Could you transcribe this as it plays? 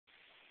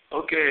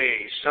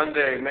Okay,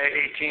 Sunday, May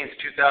 18th,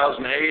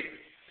 2008.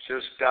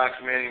 Just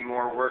documenting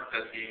more work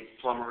that the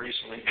plumber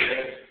recently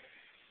did.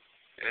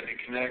 Had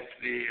to connect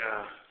the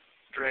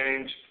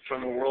drains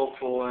from the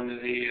whirlpool into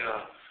the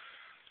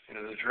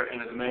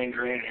main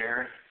drain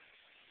here.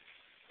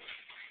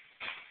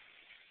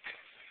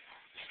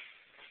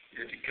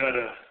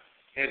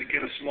 Had to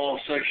get a small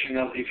section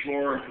of the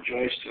floor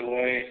joist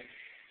away,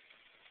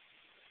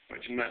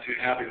 which I'm not too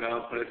happy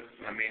about, but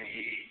I mean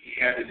he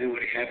had to do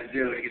what he had to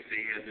do to get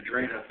the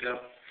drain hooked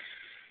up.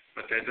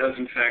 But that does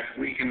in fact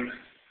weaken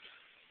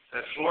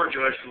that floor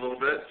joist a little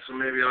bit, so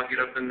maybe I'll get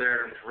up in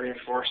there and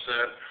reinforce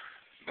that,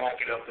 back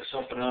it up with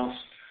something else.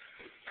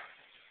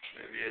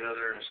 Maybe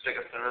stick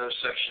up another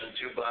section of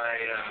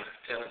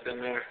 2x10 up in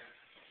there,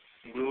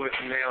 glue it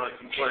and nail it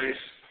in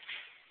place.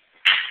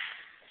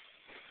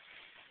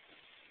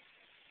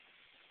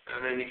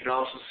 And then you can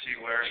also see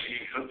where he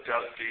hooked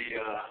up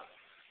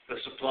the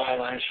supply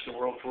lines for the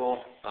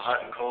whirlpool, the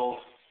hot and cold.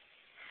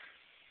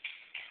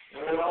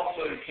 And then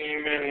also he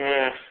came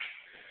in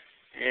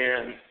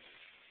and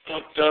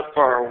hooked up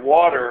our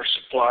water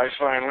supply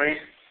finally.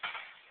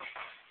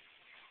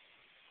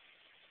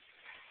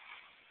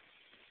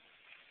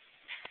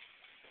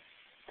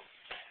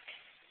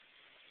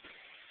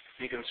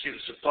 You can see the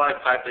supply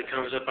pipe that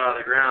comes up out of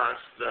the ground.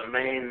 It's the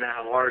main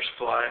water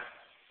supply.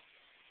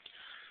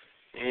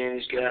 And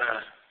he's got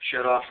a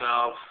shut-off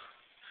valve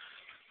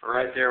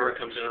right there where it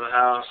comes into the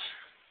house.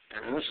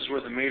 And this is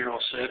where the meter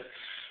will sit.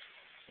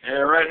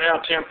 And right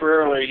now,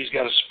 temporarily, he's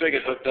got a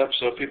spigot hooked up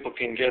so people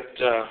can get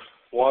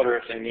water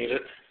if they need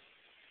it.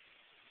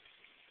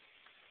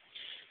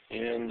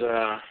 And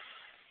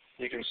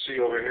you can see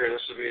over here,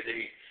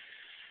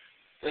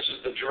 this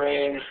is the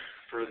drain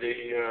for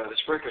the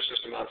sprinkler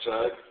system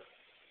outside.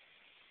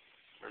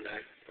 And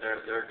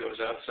there it goes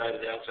outside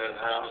of the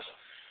house.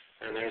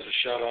 And there's a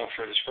shut-off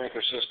for the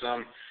sprinkler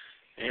system.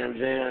 And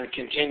then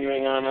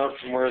continuing on up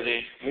from where the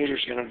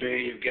meter's going to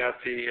be, you've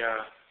got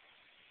the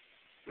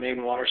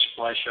main water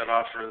supply shut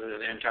off for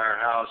the entire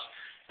house.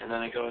 And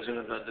then it goes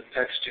into the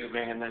PEX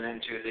tubing and then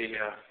into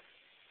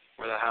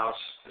where the house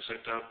is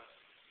hooked up.